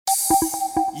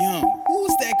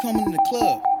coming in the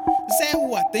club. Is that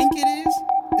who I think it is?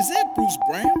 Is that Bruce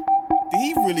Brown? Did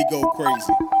he really go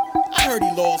crazy? I heard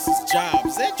he lost his job.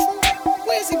 Is that true?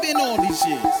 Where's he been all these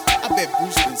years? I bet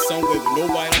Bruce been somewhere with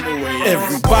nobody on the way.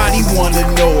 Everybody wanna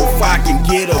know if I can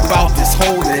get about this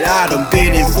hole that I done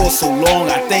been in for so long.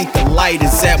 I think the light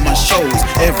is at my shows.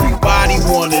 Everybody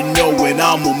wanna know when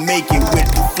I'ma make it with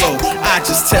the flow. I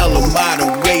just tell them I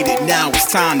done waited, now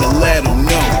it's time to let them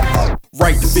know.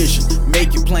 Write the vision,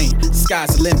 make it plain,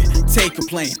 sky's the limit, take a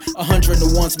plane. 100 to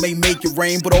ones may make it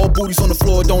rain, but all booties on the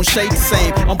floor don't shake the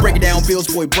same. I'm breaking down bills,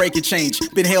 boy, break a change.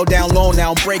 Been held down long,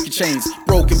 now I'm breaking chains.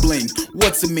 Broken bling,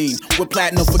 what's it mean? What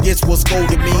platinum forgets what's gold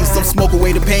it means. Some smoke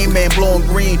away the pain, man, blowing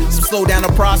green. Some slow down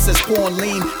the process, pouring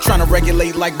lean. Trying to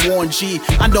regulate like Warren G.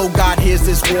 I know God hears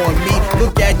this war in me.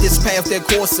 Look at this path they're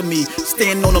coursing me.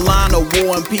 Standing on the line of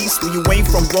war and peace. When you ain't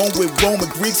from Rome with Roman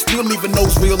Greeks, real even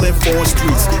knows real in foreign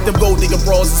streets. Them gold digger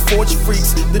bras is fortune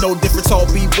freaks. They no difference, all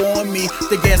be born me.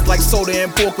 They gas like soda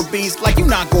and pork beans. Like you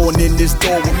not going in this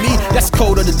door with me. That's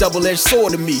code of the double-edged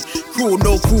sword to me. Cruel,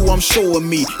 no crew, I'm showing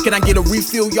me. Can I get a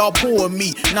refill? Y'all pouring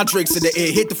me. Now drinks in the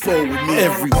air, hit the floor with me.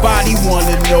 Everybody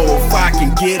wanna know if I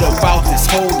can get about this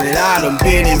hole that I done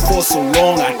been in for so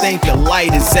long. I think the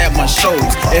light is at my shows.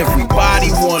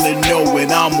 Everybody wanna know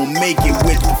when I'ma make it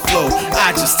with the flow.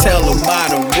 I just tell them I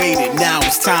done waited, now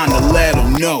it's time to let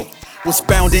them know. What's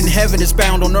bound in heaven is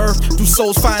bound on earth. Do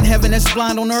souls find heaven that's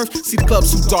blind on earth? See the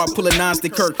clubs too dark, pulling nines they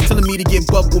kirk, telling me to get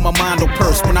bucked with my mind on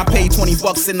purse. When I pay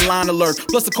 $20 in line alert,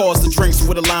 plus the cost of drinks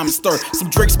with a lime and stir. Some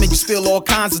drinks make you spill all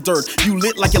kinds of dirt. You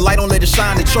lit like your light don't let it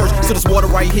shine in church. So this water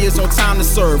right here is on time to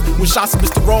serve. When shots of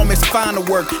Mr. Raw makes it fine to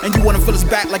work, and you wanna feel his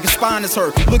back like his spine is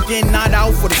hurt. Look in, not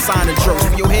out for the sign of jerks.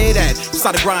 Where your head at?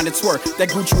 Beside the grind and twerk. That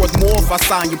Gucci worth more if I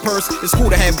sign your purse. It's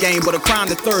cool to have game, but a crime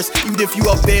to thirst. Even if you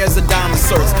up there as a diamond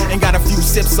search. Ain't got a few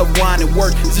sips of wine and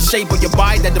work. It's the shape of your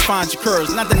body that defines your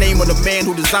curves, not the name of the man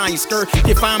who designed your skirt.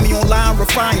 Can't find me online,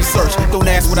 refine your search. Don't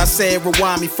ask what I said,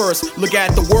 rewind me first. Look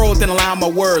at the world, then align my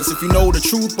words. If you know the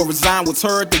truth but resign what's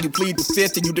heard, then you plead the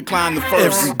fifth and you decline the first.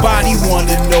 Everybody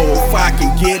wanna know if I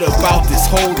can get about this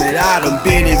hole that I done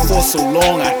been in for so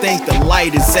long. I think the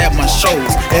light is at my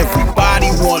shows.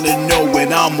 Everybody wanna know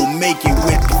when I'ma make it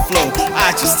with the flow.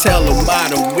 I just tell them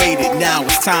I done waited, now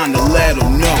it's time to let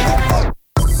them know.